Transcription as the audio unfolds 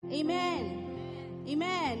Amen.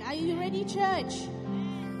 Amen. Are you ready, church?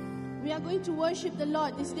 We are going to worship the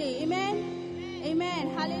Lord this day. Amen. Amen.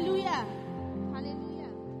 Hallelujah. Hallelujah.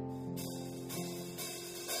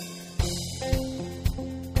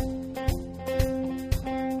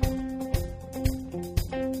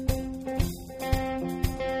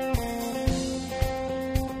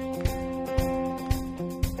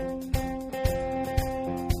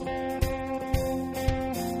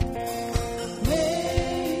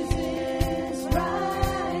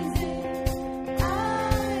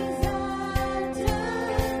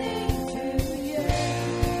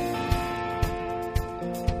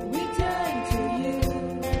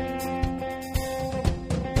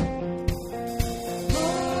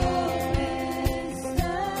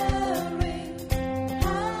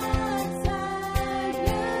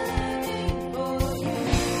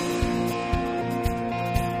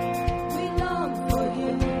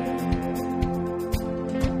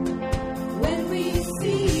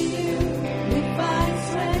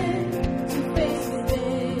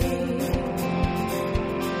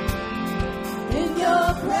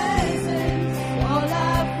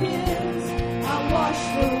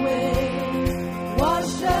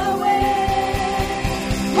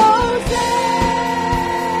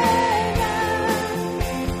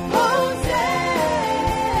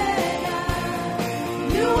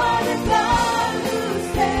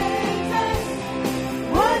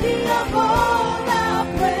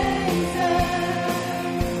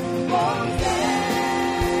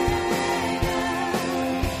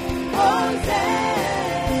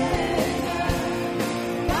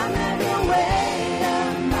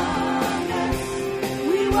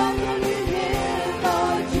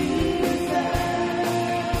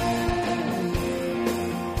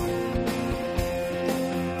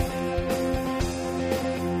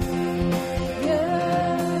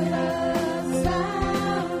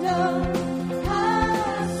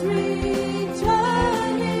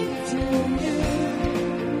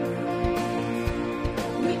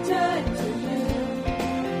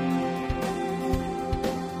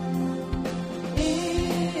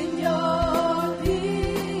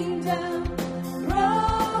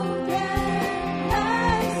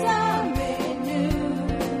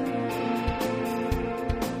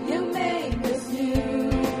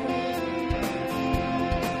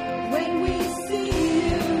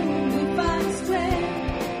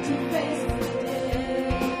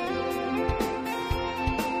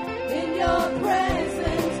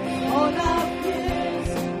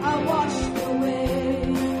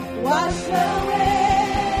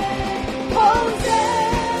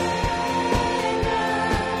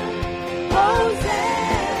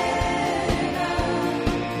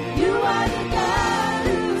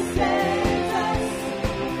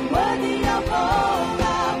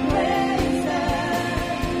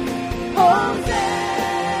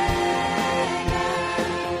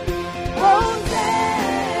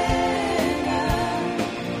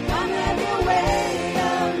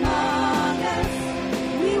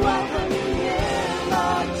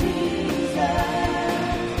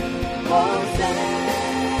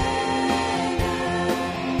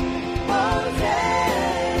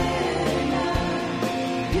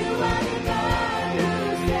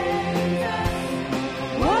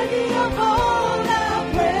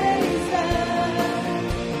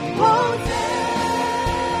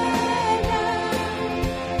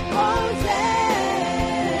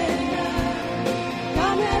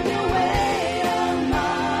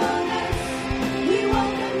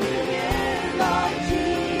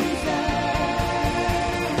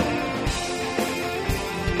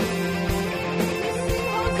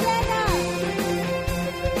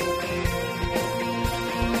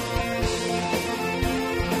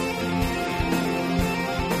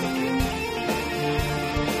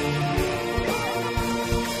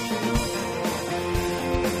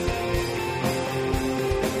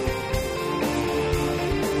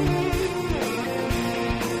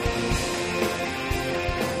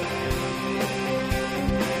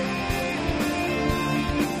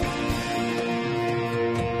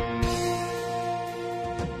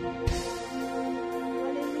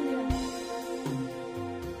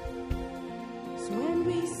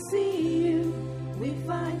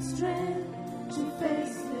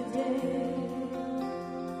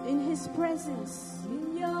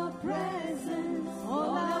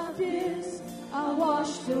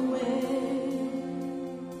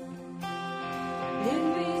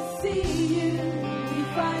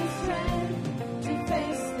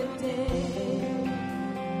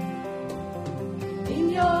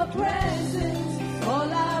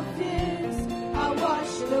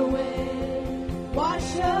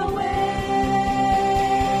 Wash away.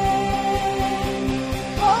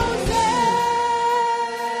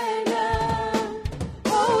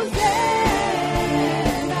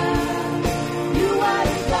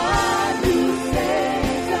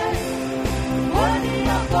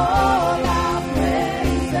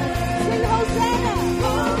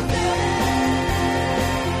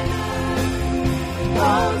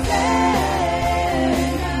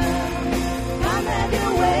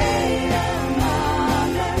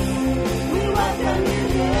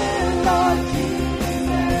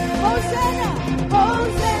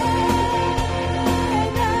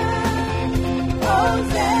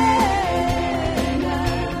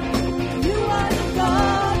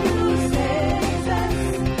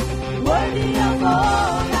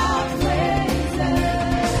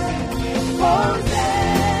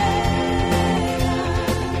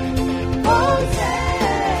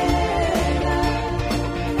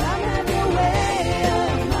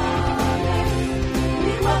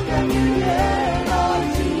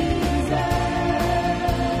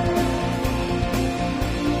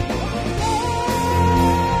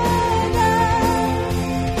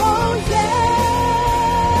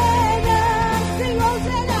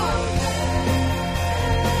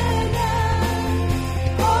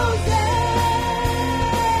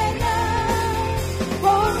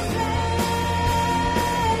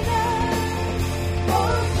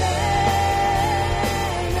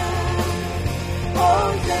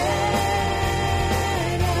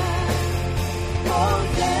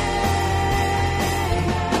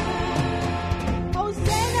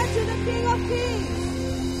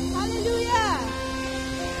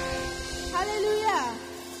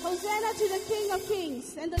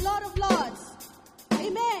 And the Lord of Lords.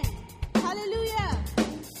 Amen. Hallelujah.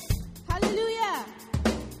 Hallelujah.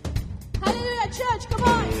 Hallelujah. Church, come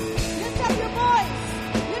on. Lift up your voice.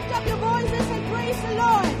 Lift up your voices and praise the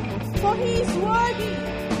Lord. For He is worthy.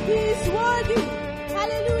 He is worthy.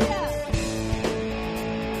 Hallelujah.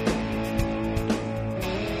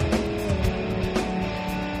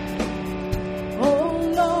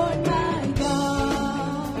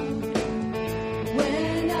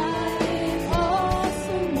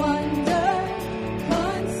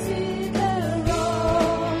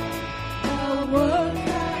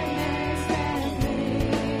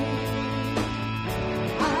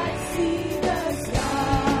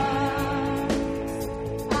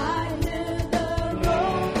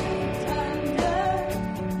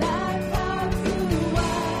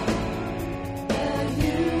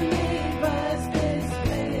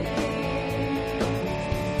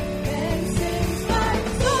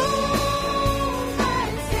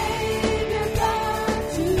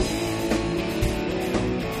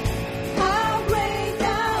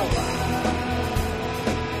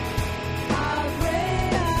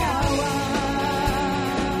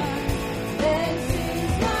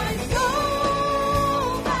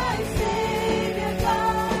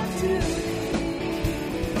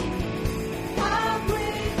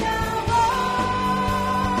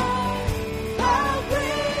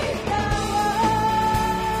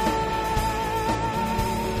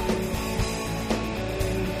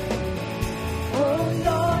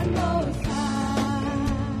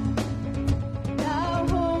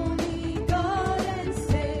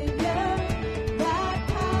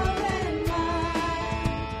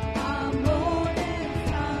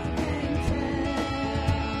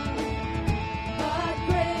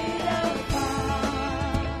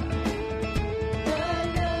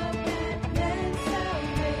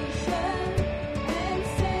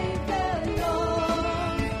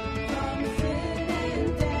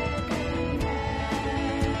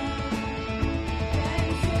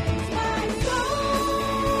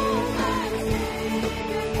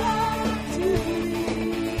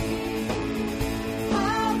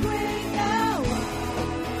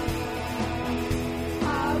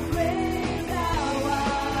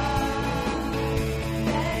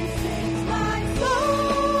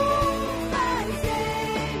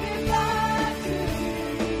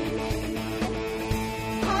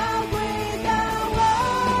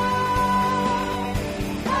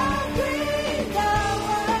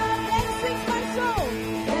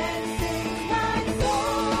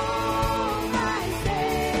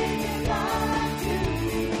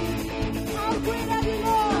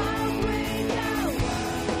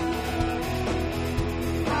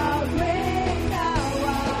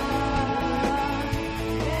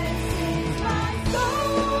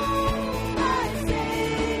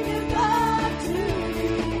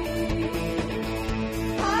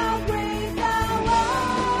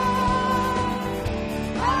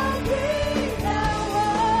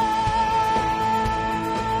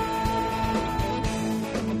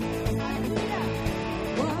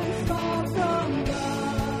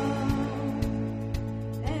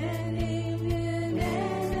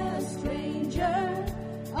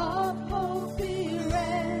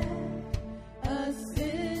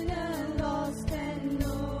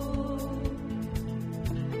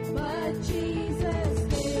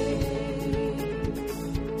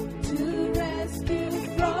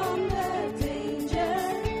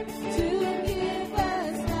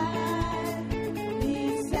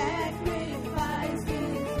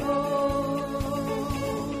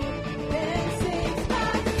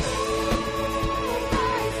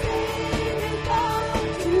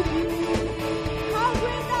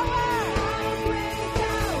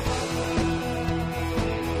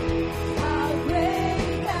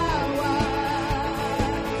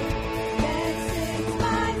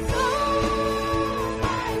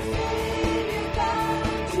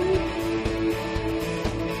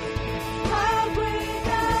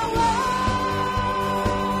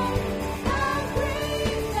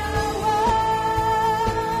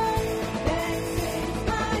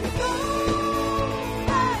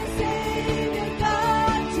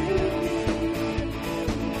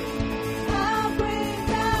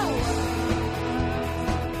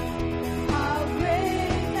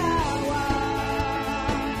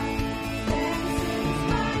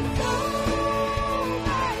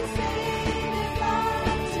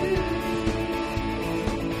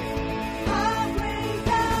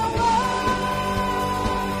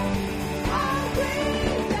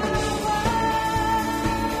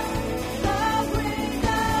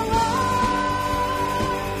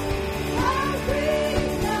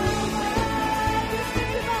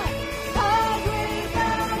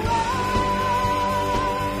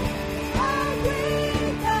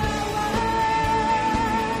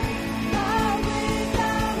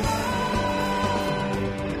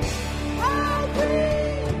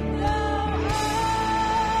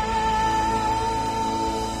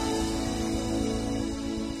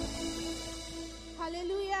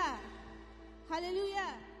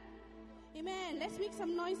 Hallelujah. Amen. Let's make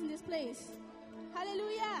some noise in this place.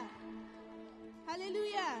 Hallelujah.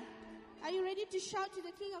 Hallelujah. Are you ready to shout to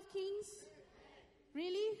the King of Kings?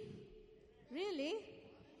 Really? Really?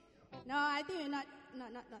 No, I think we're not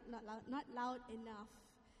loud enough.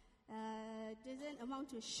 Doesn't amount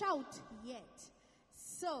to a shout yet.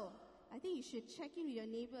 So, I think you should check in with your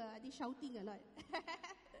neighbor. Are they shouting or not?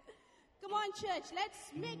 Come on, church.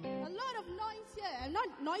 Let's make a lot of noise here.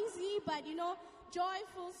 Not noisy, but,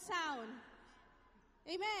 joyful sound.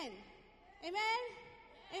 Amen. Amen.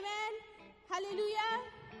 Amen. Hallelujah.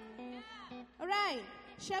 All right.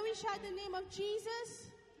 Shall we shout the name of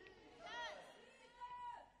Jesus?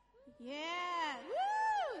 Yeah.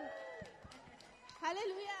 Woo!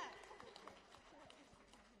 Hallelujah.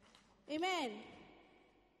 Amen.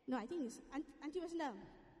 No, I think it's Auntie Vasna.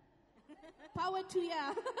 Power to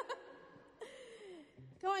ya.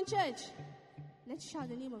 Come on, church. Let's shout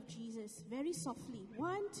the name of Jesus very softly.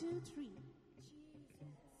 1, 2, 3. Jesus.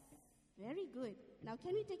 Very good. Now,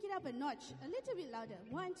 can we take it up a notch? A little bit louder.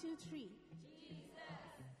 1, 2, 3. Jesus.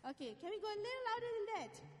 Okay, can we go a little louder than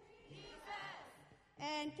that? Jesus.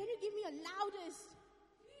 And can you give me a loudest?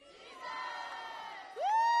 Jesus.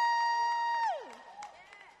 Woo!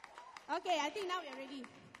 Yeah. Okay, I think now we are ready.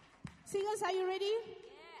 Singers, are you ready?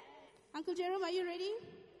 Yeah. Uncle Jerome, are you ready?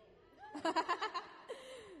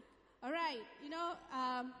 All right,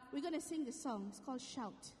 we're going to sing this song. It's called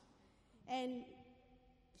Shout. And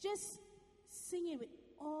just sing it with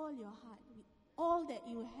all your heart, with all that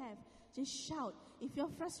you have. Just shout. If you're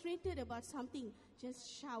frustrated about something,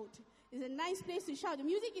 just shout. It's a nice place to shout. The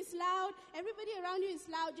music is loud. Everybody around you is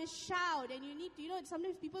loud. Just shout. And you need to,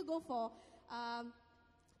 sometimes people go for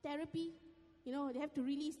therapy. They have to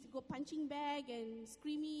release, to go punching bag and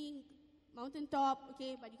screaming, mountaintop.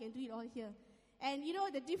 Okay, but you can do it all here. And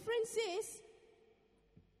the difference is,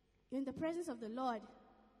 you're in the presence of the Lord.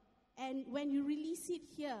 And when you release it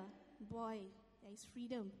here, boy, there is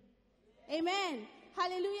freedom. Amen.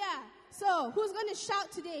 Hallelujah. So, who's going to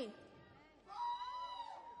shout today?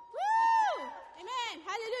 Woo! Amen.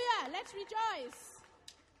 Hallelujah. Let's rejoice.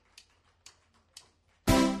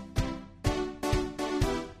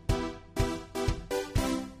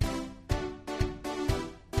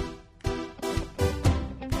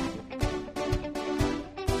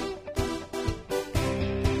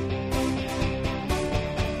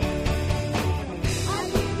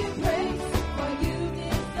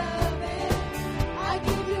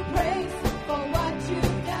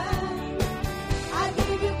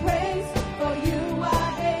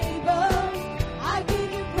 I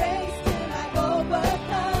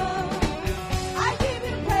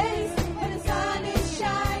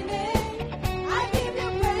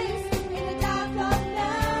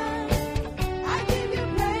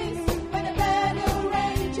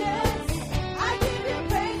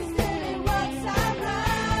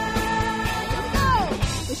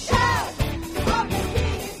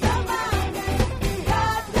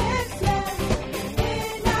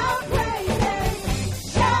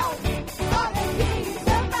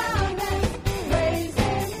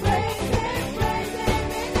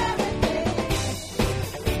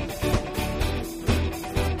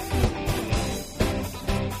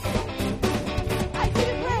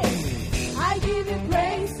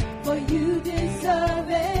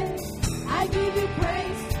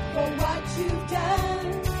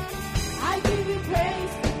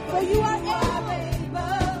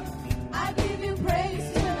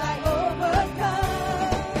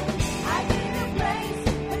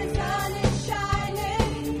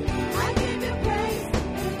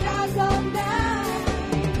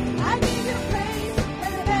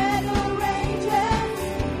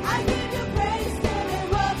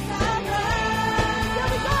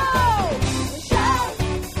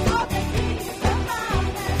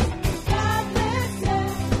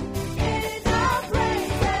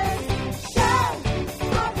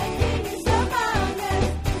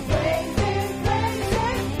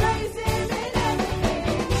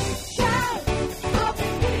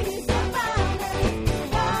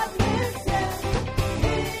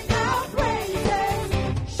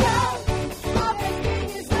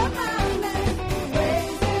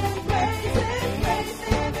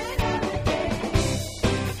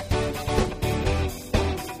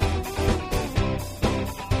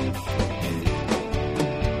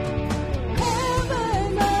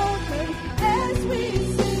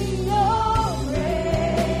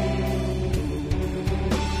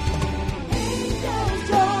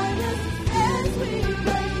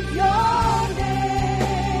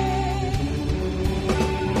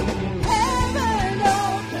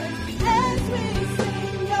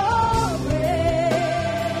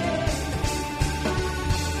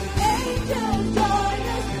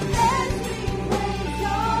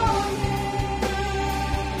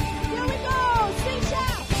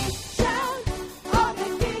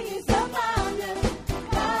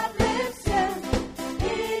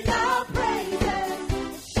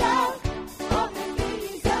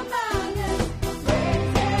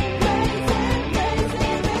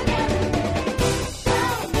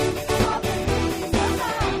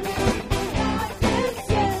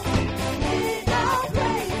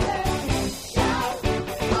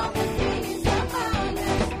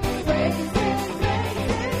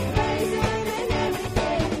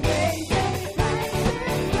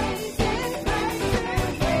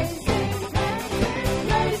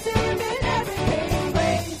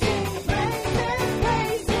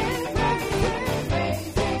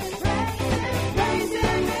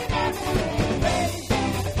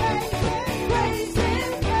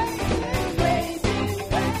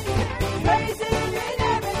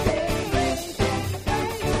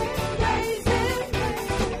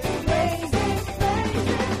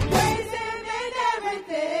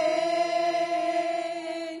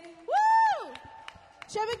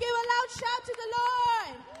shout to the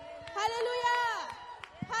Lord. Hallelujah.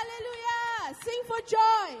 Hallelujah. Sing for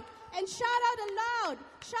joy and shout out aloud.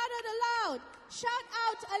 Shout out aloud. Shout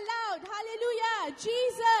out aloud. Hallelujah.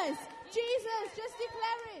 Jesus. Jesus. Just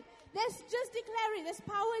declare it. Just declare it. There's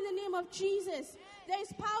power in the name of Jesus.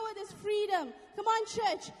 There's power. There's freedom. Come on,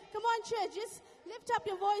 church. Come on, church. Just lift up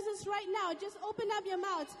your voices right now. Just open up your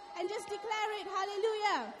mouths and just declare it.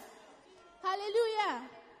 Hallelujah. Hallelujah.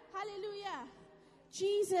 Hallelujah.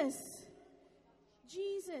 Jesus.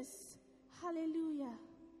 Jesus. Hallelujah.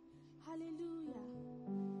 Hallelujah.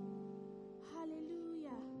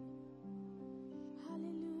 Hallelujah.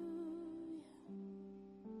 Hallelujah.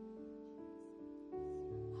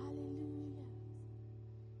 Hallelujah.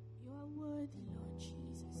 You are worthy, Lord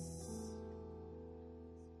Jesus.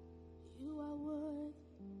 You are worthy.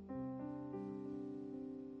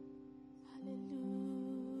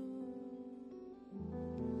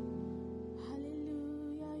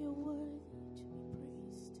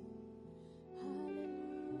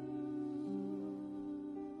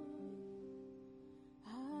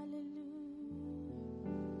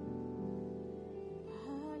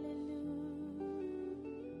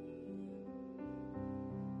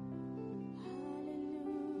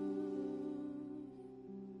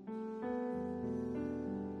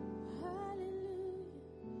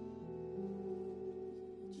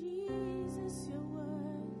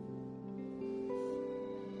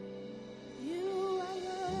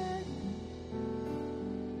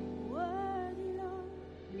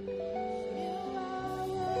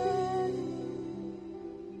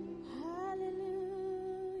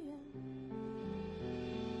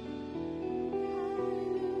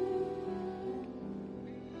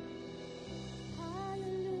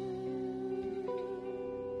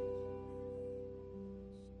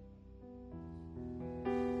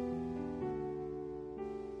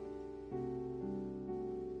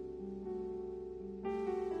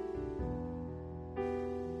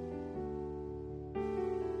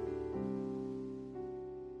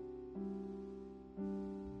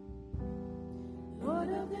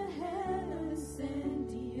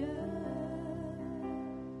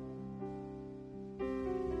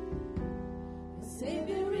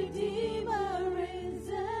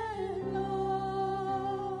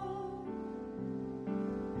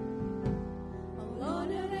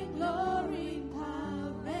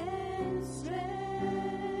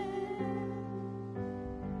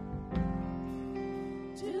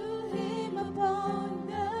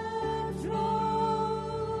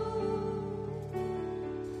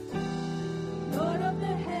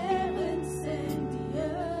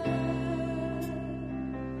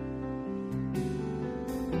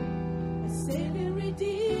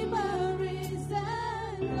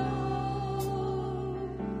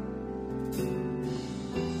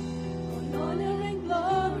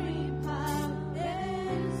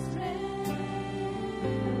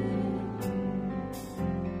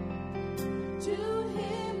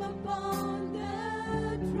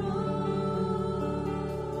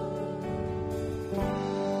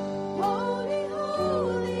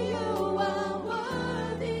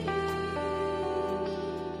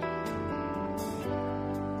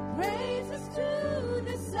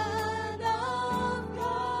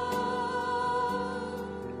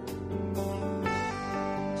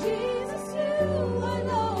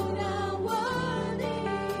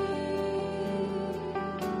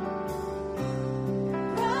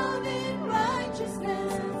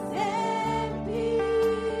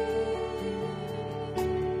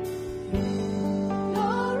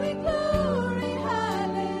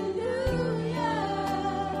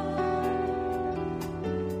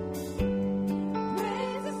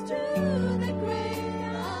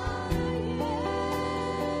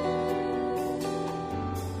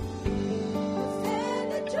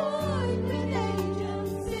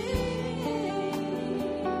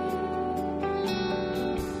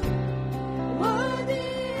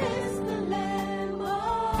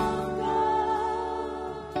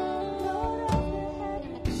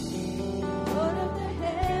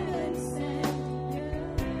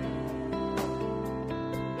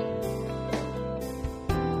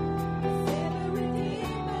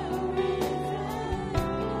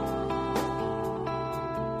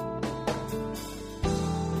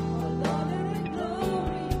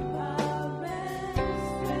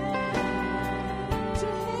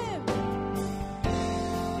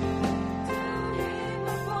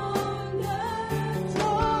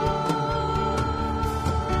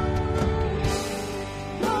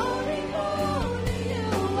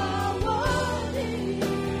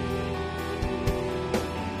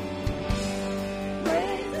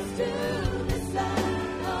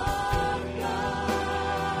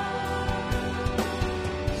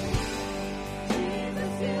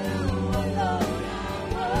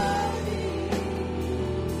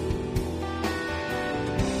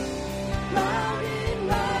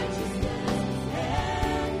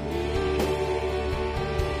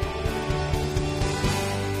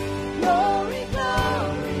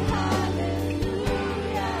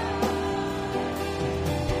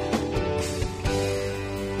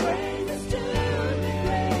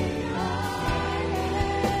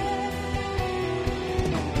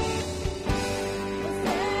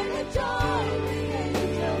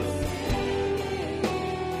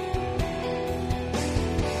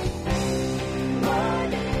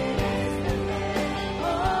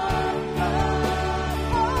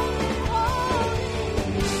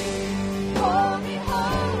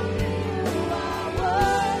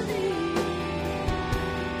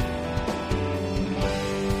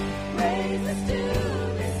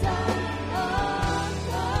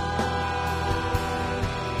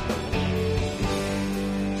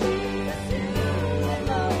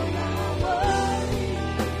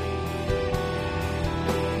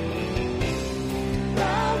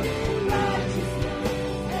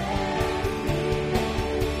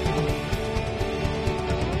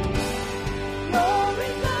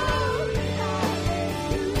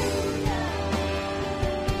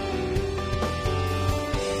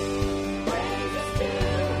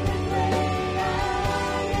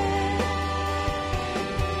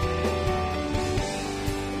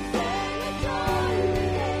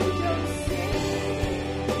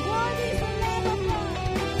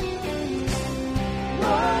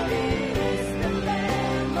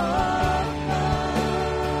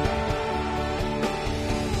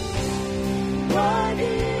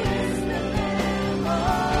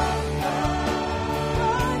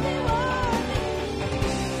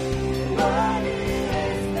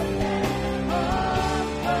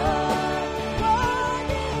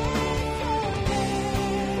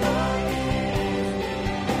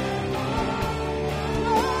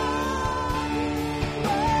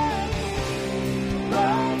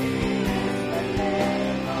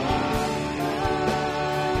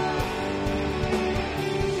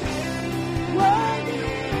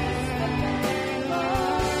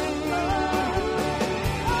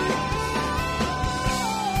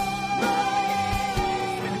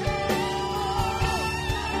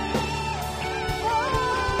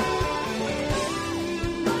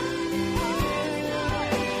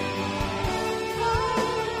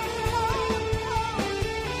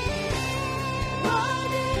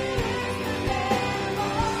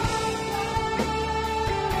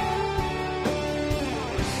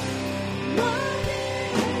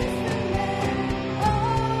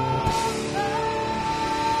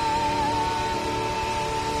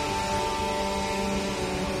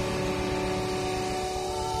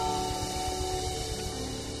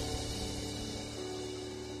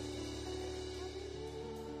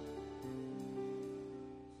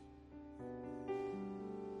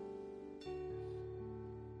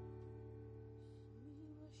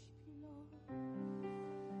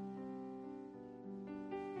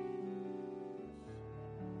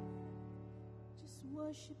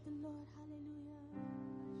 worship the Lord. Hallelujah.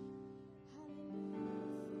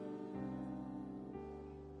 Hallelujah.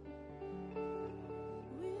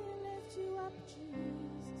 We lift you up,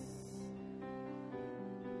 Jesus.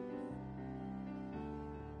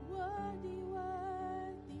 Worthy,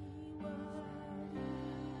 worthy, worthy.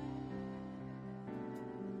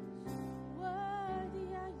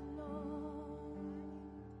 Worthy are you, Lord.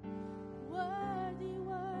 Worthy,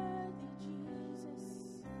 worthy, Jesus.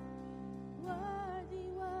 Worthy,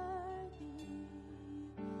 worthy,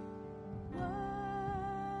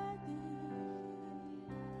 worthy,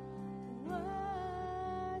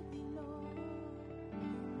 worthy, Lord.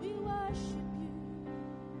 We worship you.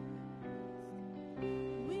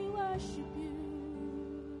 We worship you.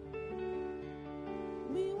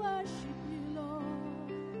 We worship you, Lord.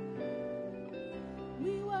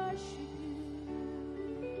 We worship you.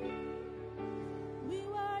 We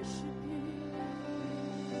worship you.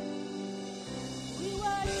 We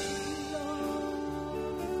worship you,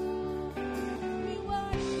 Lord. We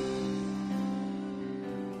worship you.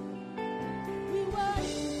 We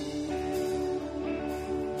worship you.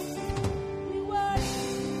 We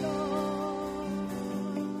worship you, Lord.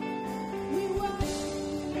 We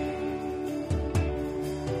worship you.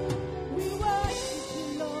 We worship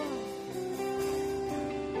you, Lord.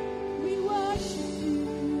 We worship you.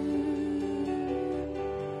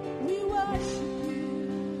 We worship you.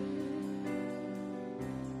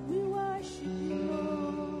 We worship you,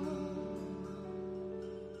 Lord.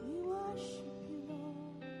 We worship you,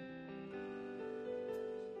 Lord.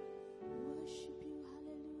 We worship you.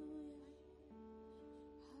 Hallelujah.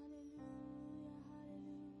 Hallelujah.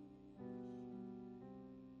 Hallelujah.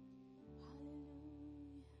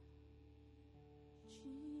 Hallelujah.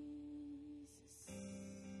 Jesus.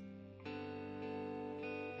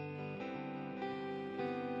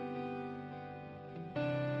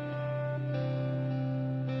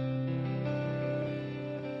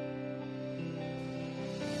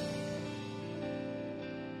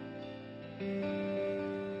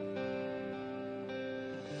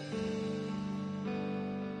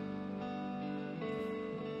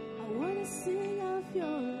 I want to sing of your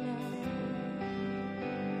love.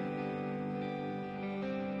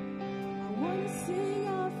 I want to sing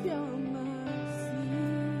of your mercy.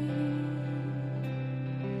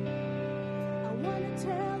 I want to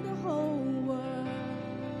tell the whole world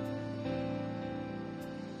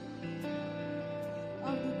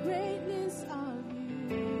of the greatness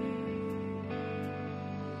of you.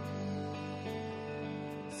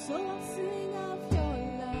 So I'll sing of your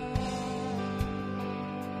love.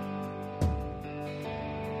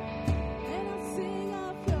 And I'll sing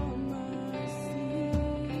of your mercy.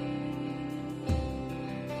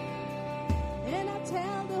 And I'll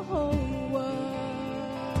tell the whole world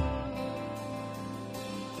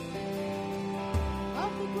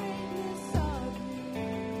of the greatness of you.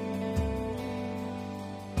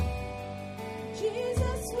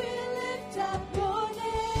 Jesus, we lift up your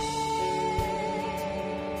name.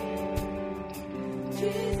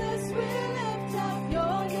 Jesus, we lift up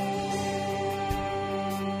your name.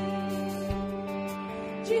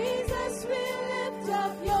 Jesus, we lift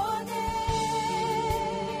up your name.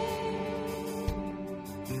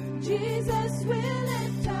 Jesus, we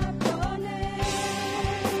lift up your name.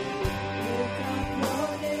 Lift up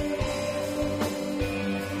your name.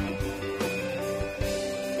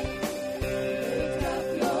 Lift up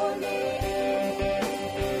your name.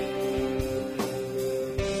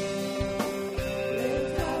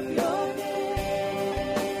 Lift up your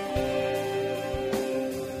name.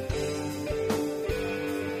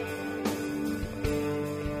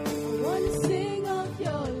 I want to sing of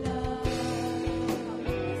your love. I want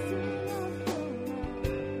to sing of your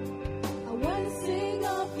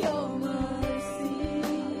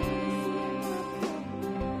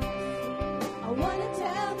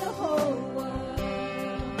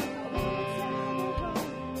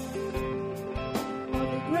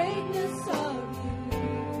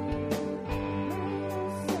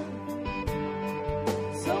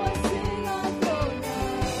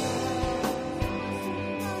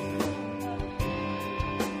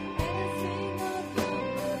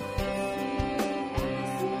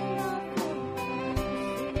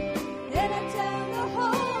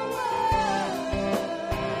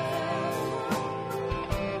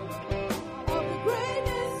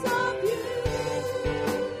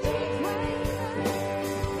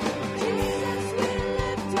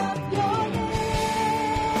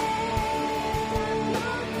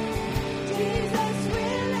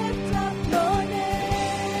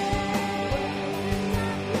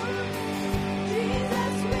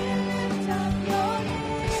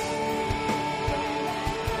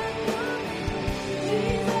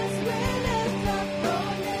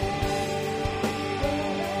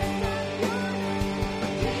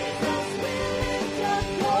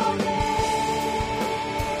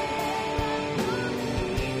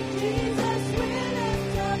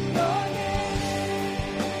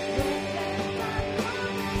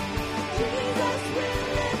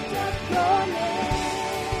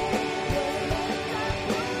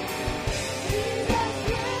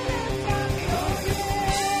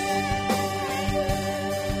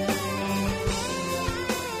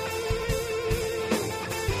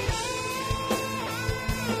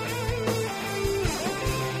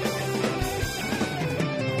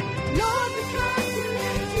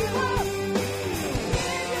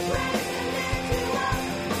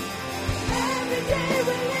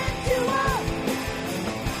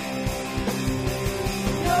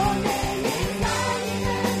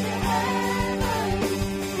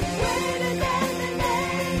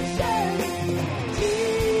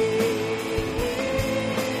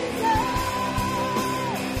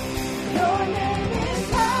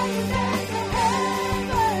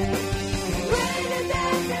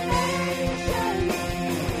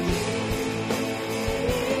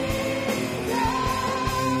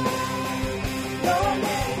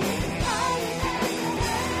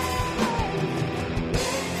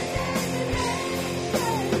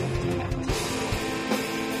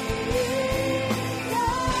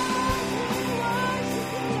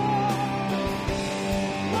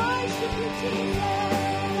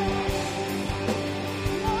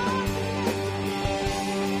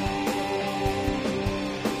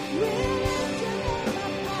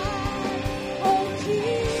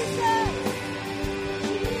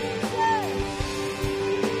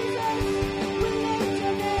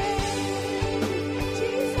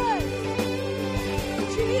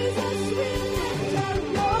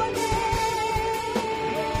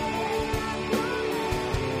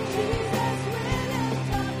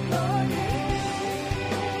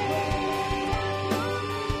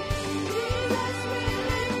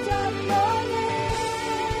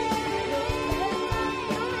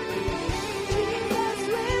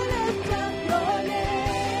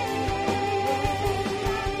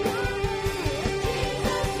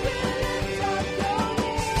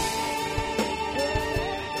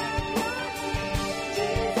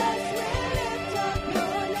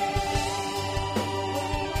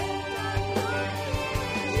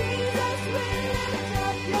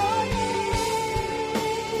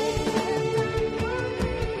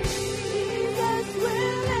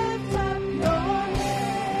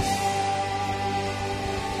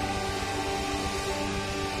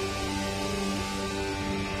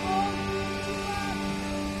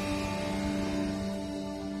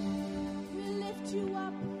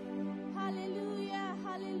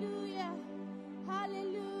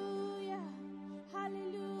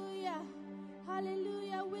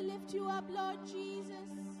up, Lord Jesus.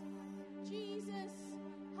 Jesus.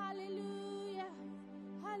 Hallelujah.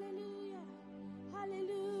 Hallelujah.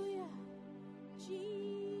 Hallelujah.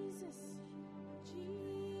 Jesus.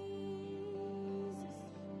 Jesus.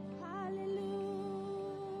 Hallelujah.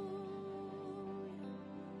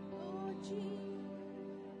 Oh, Jesus.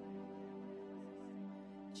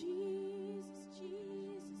 Jesus.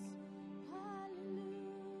 Jesus.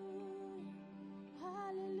 Hallelujah.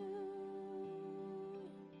 Hallelujah.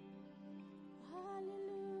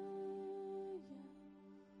 Hallelujah.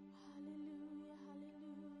 Hallelujah.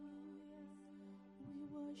 Hallelujah. We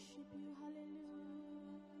worship you.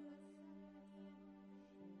 Hallelujah.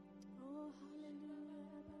 Oh, hallelujah.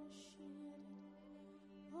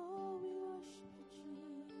 Oh, we worship you,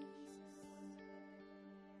 Jesus.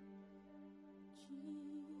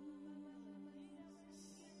 Jesus.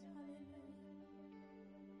 Hallelujah.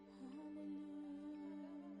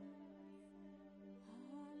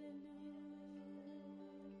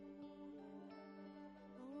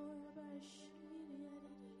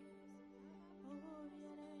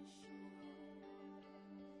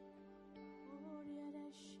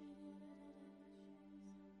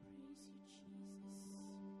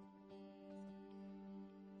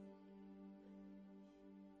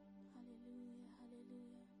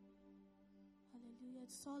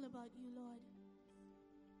 It's all about you, Lord.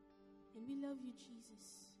 And we love you,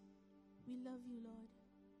 Jesus. We love you, Lord.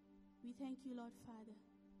 We thank you, Lord Father.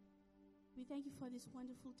 We thank you for this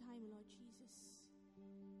wonderful time, Lord Jesus.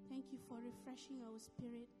 Thank you for refreshing our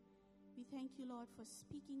spirit. We thank you, Lord, for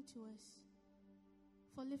speaking to us,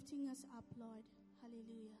 for lifting us up, Lord.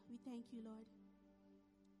 Hallelujah. We thank you, Lord.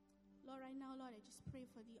 Lord, right now, Lord, I just pray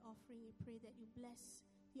for the offering. I pray that you bless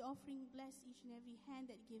the offering, bless each and every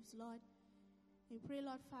hand that gives, Lord. We pray,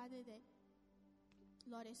 Lord Father, that,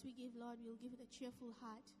 Lord, as we give, Lord, we'll give with a cheerful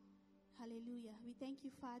heart. Hallelujah. We thank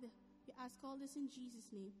you, Father. We ask all this in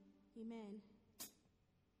Jesus' name. Amen.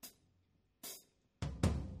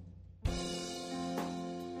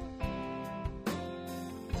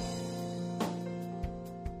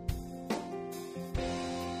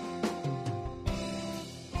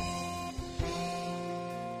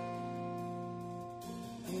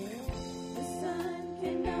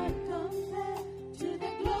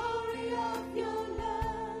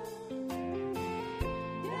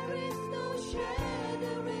 There is no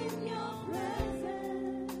shadow in your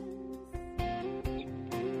presence.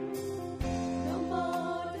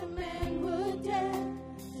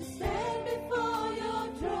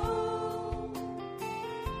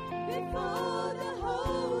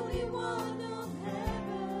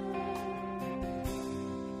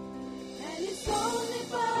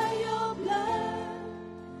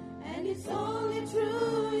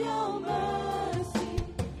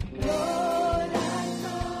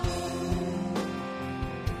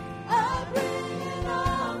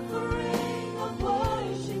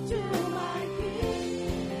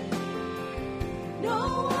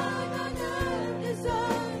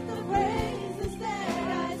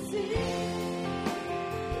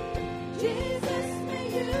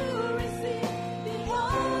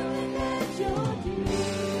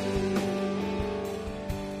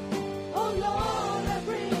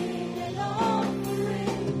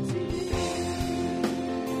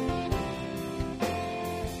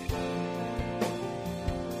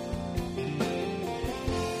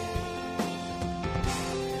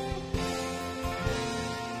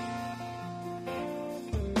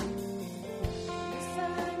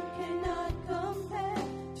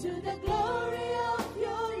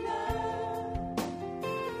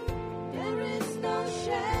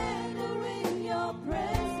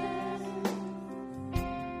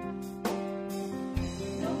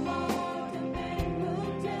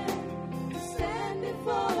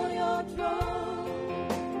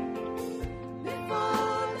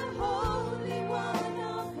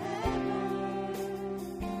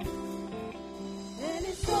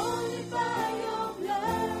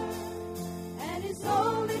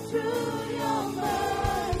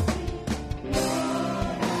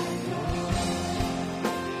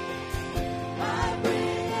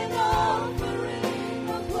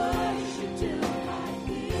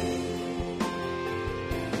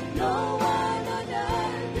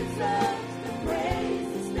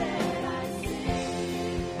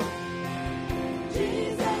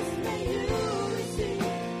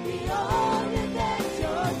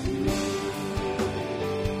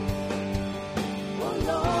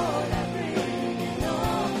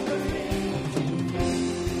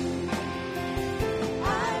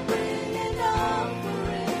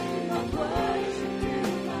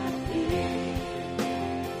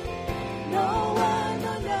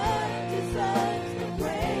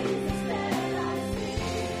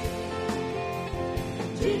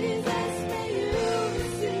 Jesus, may you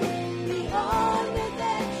receive the honor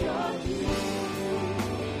that you're due.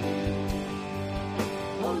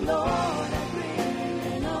 Oh Lord, I bring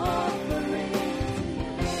an offering to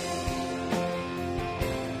you.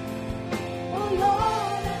 Oh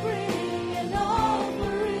Lord, I bring an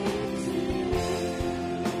offering to you.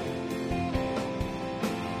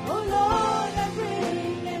 Oh Lord, I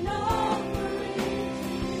bring an offering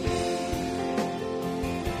to you.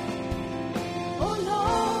 Oh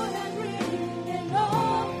Lord, I bring an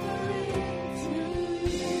offering to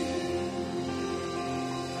you.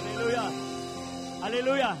 Hallelujah.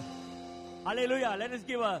 Hallelujah. Hallelujah. Let us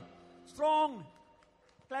give a strong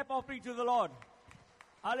clap offering to the Lord.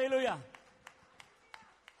 Hallelujah.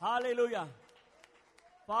 Hallelujah.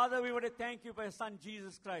 Father, we want to thank you for your Son,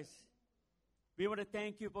 Jesus Christ. We want to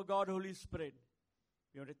thank you for God, Holy Spirit.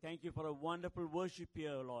 We want to thank you for a wonderful worship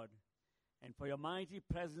here, Lord, and for your mighty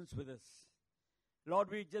presence with us. Lord,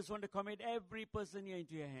 we just want to commit every person here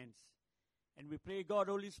into your hands. And we pray, God,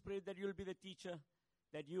 Holy Spirit, that you will be the teacher,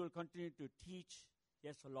 that you will continue to teach.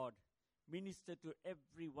 Yes, Lord. Minister to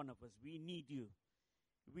every one of us. We need you.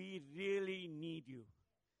 We really need you.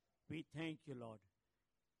 We thank you, Lord.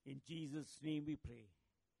 In Jesus' name we pray.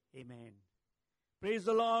 Amen. Praise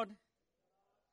the Lord.